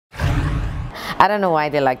I don't know why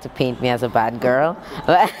they like to paint me as a bad girl,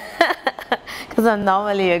 but because I'm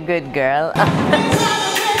normally a good girl.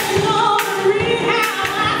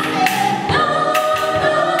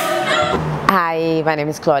 Hi, my name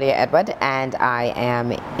is Claudia Edward and I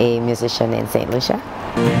am a musician in St. Lucia.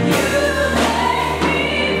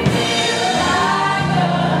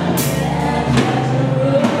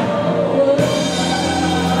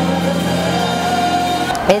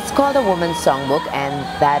 It's called a Woman's Songbook, and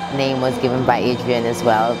that name was given by Adrian as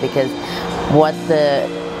well, because what the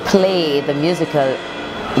play, the musical,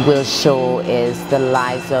 will show is the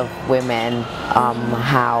lives of women,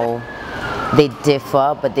 how they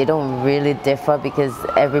differ, but they don't really differ because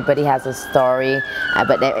everybody has a story,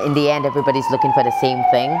 but in the end everybody's looking for the same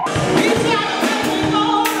thing.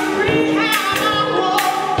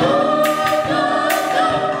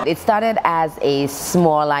 It started as a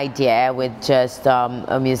small idea with just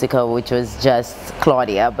a musical, which was just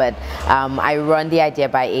Claudia, but I run the idea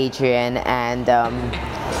by Adrian, and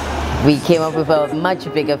we came up with a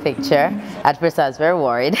much bigger picture. At first I was very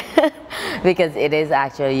worried because it is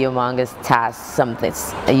actually a humongous task,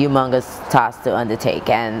 a humongous task to undertake,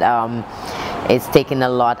 and it's taken a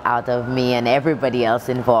lot out of me and everybody else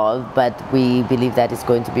involved, but we believe that it's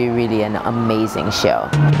going to be really an amazing show.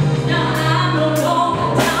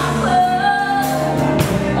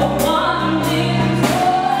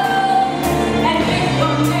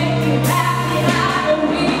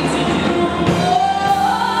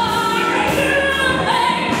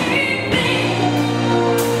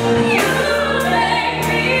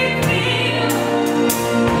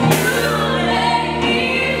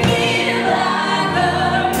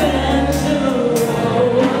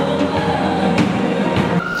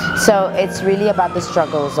 So it's really about the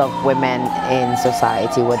struggles of women in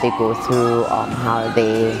society, what they go through, how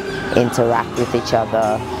they interact with each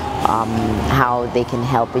other, how they can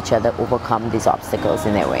help each other overcome these obstacles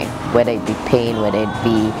in their way, whether it be pain, whether it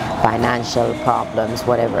be financial problems,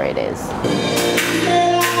 whatever it is.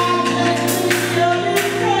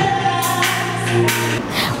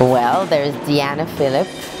 Well, there's Dianna Phillip,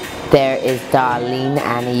 there is Darleen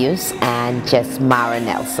Anius, and Jesmara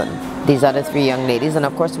Nelson. These are the three young ladies, and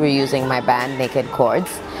of course we're using my band Naked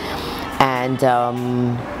Chords, and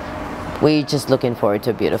we're just looking forward to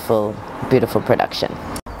a beautiful, beautiful production.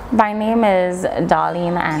 My name is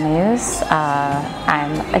Darleen Anius.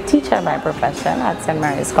 I'm a teacher by profession at St.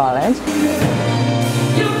 Mary's College.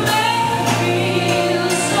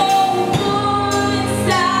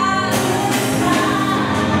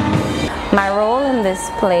 My role in this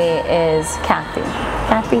play is Kathy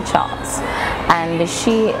Charles, and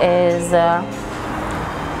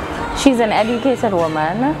she's an educated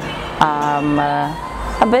woman,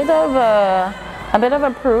 a bit of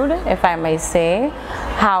a prude, if I may say.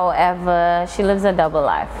 However, she lives a double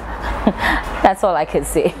life. That's all I can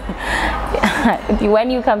say. When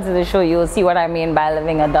you come to the show, you'll see what I mean by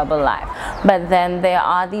living a double life. But then there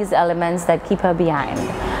are these elements that keep her behind.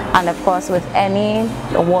 And of course, with any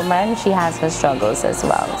woman, she has her struggles as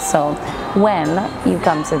well. So when you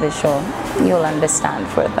come to the show, you'll understand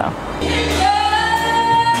further.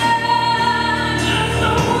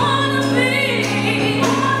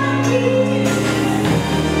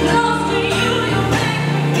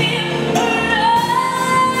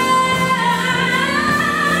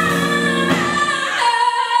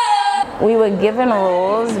 We were given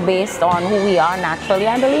roles based on who we are naturally,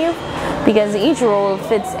 I believe, because each role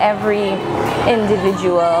fits every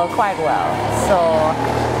individual quite well. So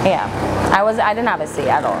yeah, I didn't have a say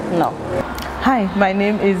at all, no. Hi, my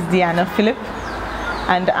name is Dianna Phillip,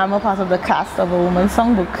 and I'm a part of the cast of A Woman's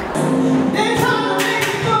Songbook.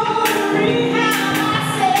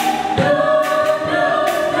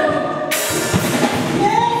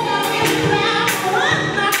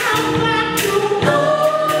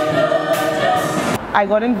 I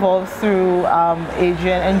got involved through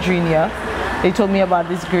Adrian and Drenia. They told me about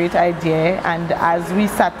this great idea, and as we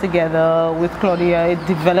sat together with Claudia, it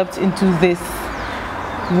developed into this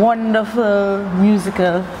wonderful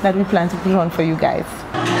musical that we plan to put on for you guys.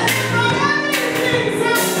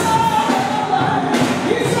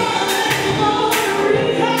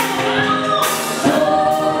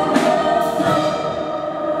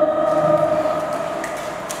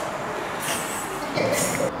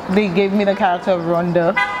 They gave me the character of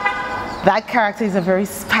Rhonda. That character is a very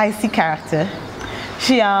spicy character.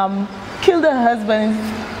 She killed her husband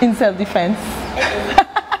in self-defense.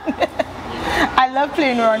 I love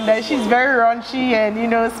playing Rhonda. She's very raunchy and, you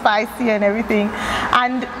know, spicy and everything.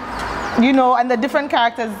 And, you know, and the different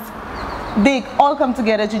characters, they all come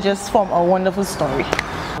together to just form a wonderful story.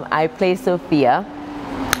 I play Sophia,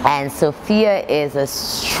 And Sophia is a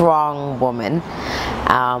strong woman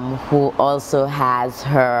who also has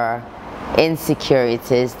her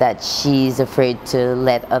insecurities that she's afraid to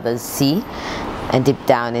let others see, and deep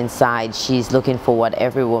down inside she's looking for what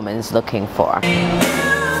every woman's looking for.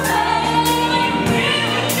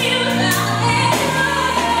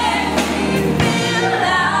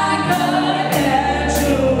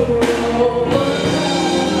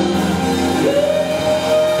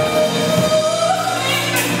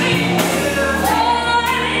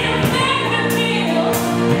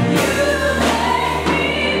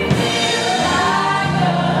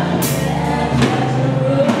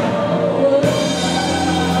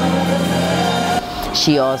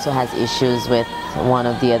 She also has issues with one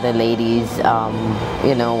of the other ladies,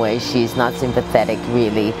 you know, where she's not sympathetic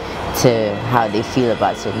really to how they feel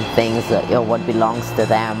about certain things or what belongs to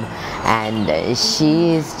them, and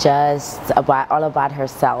she's just all about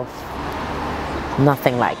herself.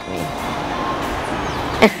 Nothing like me.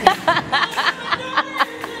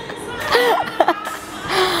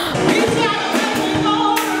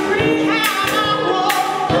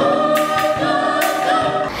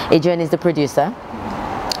 Adrian is the producer.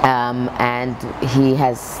 And he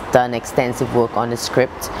has done extensive work on the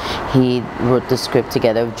script. He wrote the script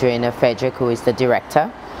together with Drenia Frederick, who is the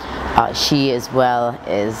director. She as well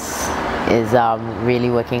is really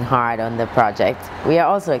working hard on the project. We are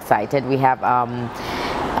also excited. We have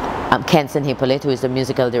Kenson Hippolyte, who is the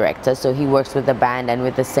musical director, so he works with the band and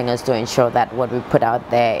with the singers to ensure that what we put out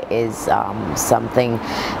there is something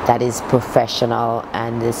that is professional,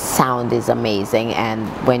 and the sound is amazing. And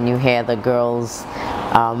when you hear the girls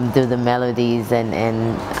do the melodies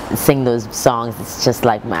and sing those songs, it's just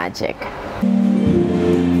like magic.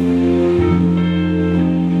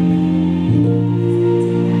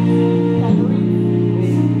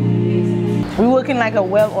 We're working like a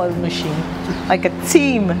well-oiled machine, like a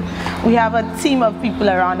team. We have a team of people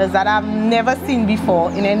around us that I've never seen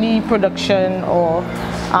before in any production or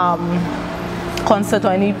concert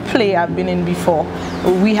or any play I've been in before.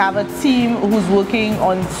 We have a team who's working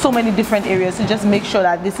on so many different areas to just make sure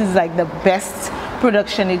that this is like the best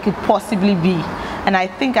production it could possibly be. And I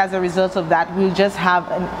think as a result of that, we'll just have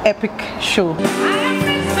an epic show.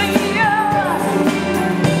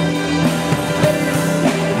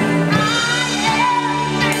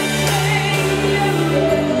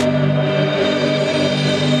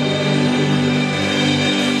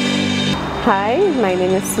 Hi, my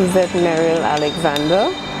name is Suzette Merrill Alexander.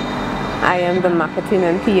 I am the marketing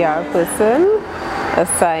and PR person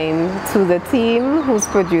assigned to the team who's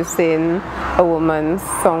producing A Woman's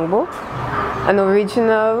Songbook, an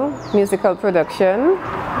original musical production,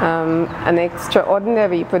 an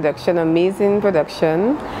extraordinary production, amazing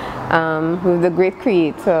production, with the great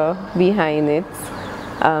creator behind it,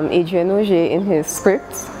 Adrian Augier in his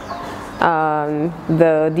script,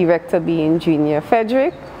 the director being Drenia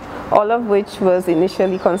Frederick, all of which was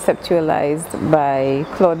initially conceptualized by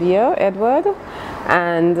Claudia Edward,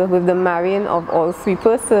 and with the marrying of all three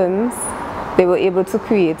persons, they were able to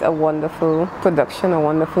create a wonderful production, a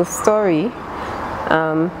wonderful story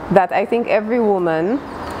that I think every woman,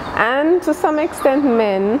 and to some extent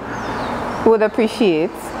men, would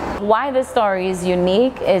appreciate. Why the story is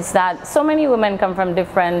unique is that so many women come from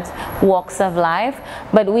different walks of life,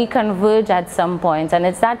 but we converge at some point, and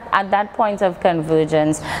it's that at that point of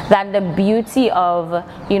convergence that the beauty of,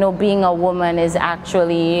 you know, being a woman is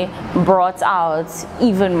actually brought out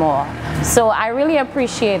even more. So I really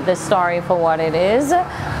appreciate the story for what it is,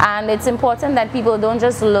 and it's important that people don't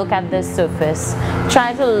just look at the surface.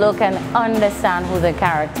 Try to look and understand who the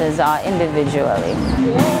characters are individually.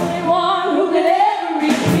 The only one who could ever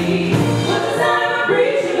reach me was the son of a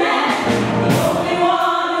preacher man. The only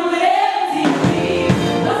one who could ever teach me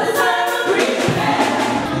was the son of a preacher man.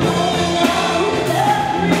 The only one who could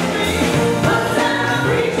ever reach me was the son of a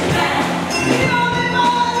preacher man. The only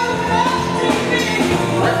one who could ever teach me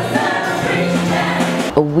was the son of a preacher man.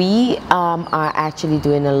 We are actually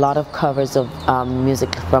doing a lot of covers of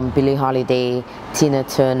music from Billie Holiday, Tina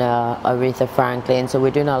Turner, Aretha Franklin, so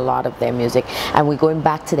we're doing a lot of their music, and we're going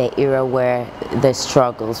back to the era where the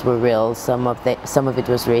struggles were real. Some of it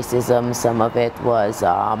was racism, some of it was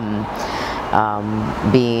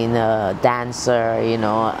being a dancer, you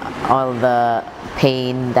know, all the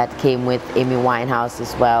pain that came with Amy Winehouse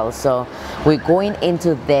as well. So we're going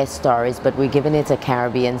into their stories, but we're giving it a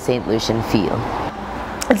Caribbean St. Lucian feel.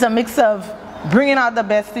 It's a mix of bringing out the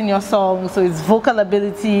best in your song, so it's vocal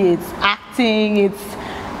ability, it's acting, it's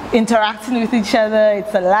interacting with each other,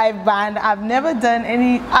 it's a live band. I've never done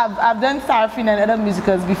any, I've done Sarafine and other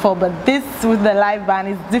musicals before, but this with the live band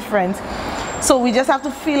is different. So we just have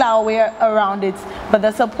to feel our way around it. But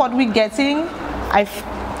the support we're getting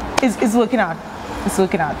is working out. It's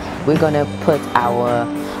working out. We're gonna put our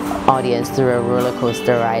audience through a roller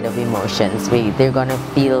coaster ride of emotions. They're gonna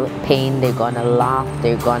feel pain, they're gonna laugh,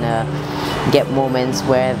 they're gonna get moments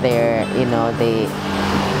where they're, you know, they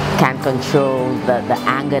can't control the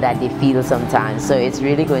anger that they feel sometimes. So it's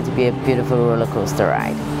really going to be a beautiful roller coaster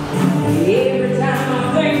ride. Every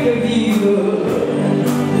time I think of you,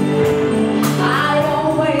 I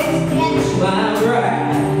always catch my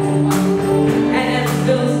breath, and I'm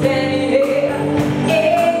still standing here,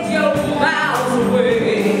 8 miles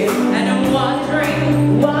away, and I'm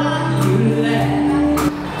wondering why you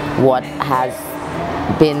left. What has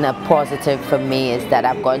been a positive for me is that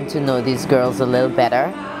I've gotten to know these girls a little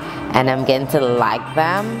better, and I'm getting to like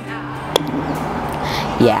them.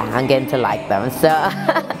 Yeah, I'm getting to like them. So,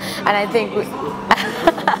 and I think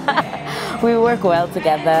we work well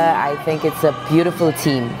together. I think it's a beautiful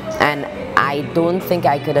team, and I don't think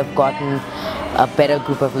I could have gotten a better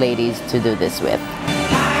group of ladies to do this with.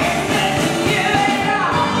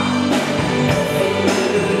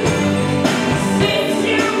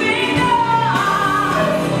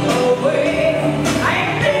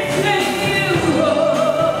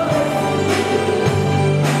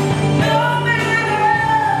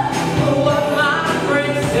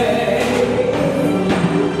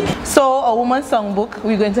 Woman's Songbook,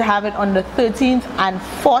 we're going to have it on the 13th and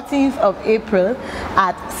 14th of April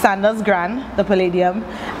at Sandals Grande, the Palladium,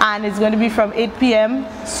 and it's going to be from 8 p.m.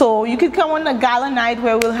 So you could come on a gala night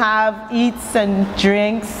where we'll have eats and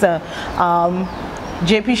drinks,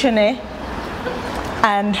 JP Chenet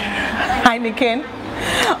and Heineken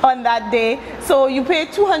on that day. So you pay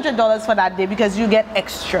 $200 for that day because you get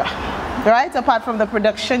extra. Right? Apart from the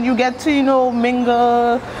production, you get to, you know,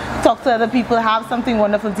 mingle, talk to other people, have something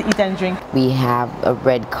wonderful to eat and drink. We have a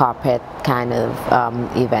red carpet kind of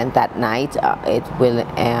event that night. It will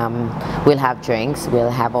we'll have drinks,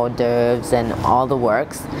 we'll have hors d'oeuvres and all the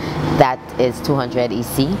works. That is 200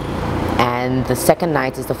 EC. And the second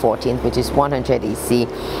night is the 14th, which is 100 EC,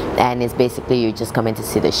 and it's basically you just coming to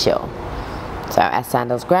see the show. So at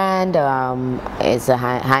Sandals Grande,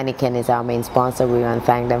 Heineken is our main sponsor. We want to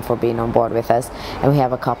thank them for being on board with us. And we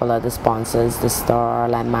have a couple other sponsors, the Store,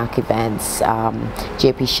 Landmark Events,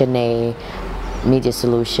 JP Chenet, Media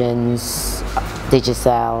Solutions,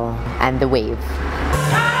 Digicel, and The Wave.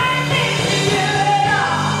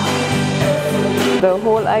 The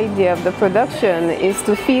whole idea of the production is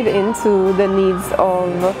to feed into the needs of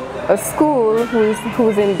a school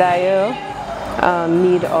who's in dire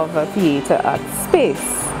need of a theatre art space.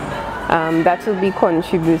 That will be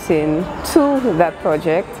contributing to that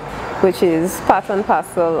project, which is part and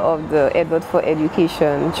parcel of the Edward for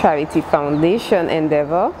Education Charity Foundation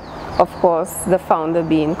endeavor. Of course, the founder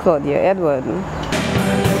being Claudia Edward.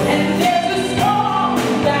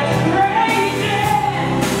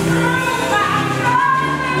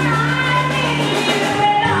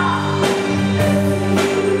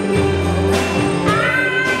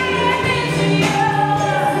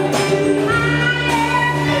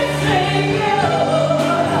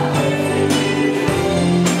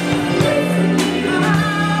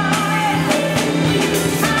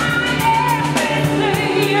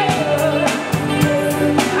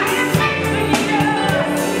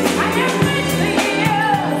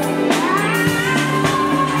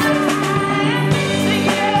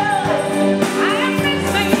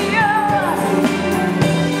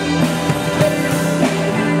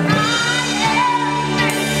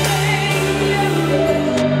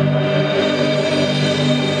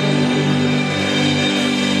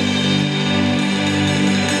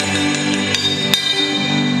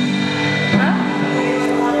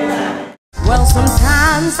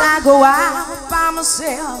 Sometimes I go out by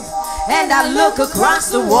myself and I look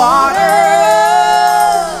across the water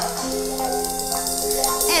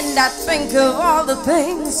and I think of all the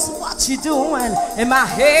things what you doing. In my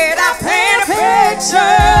head I paint a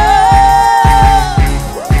picture.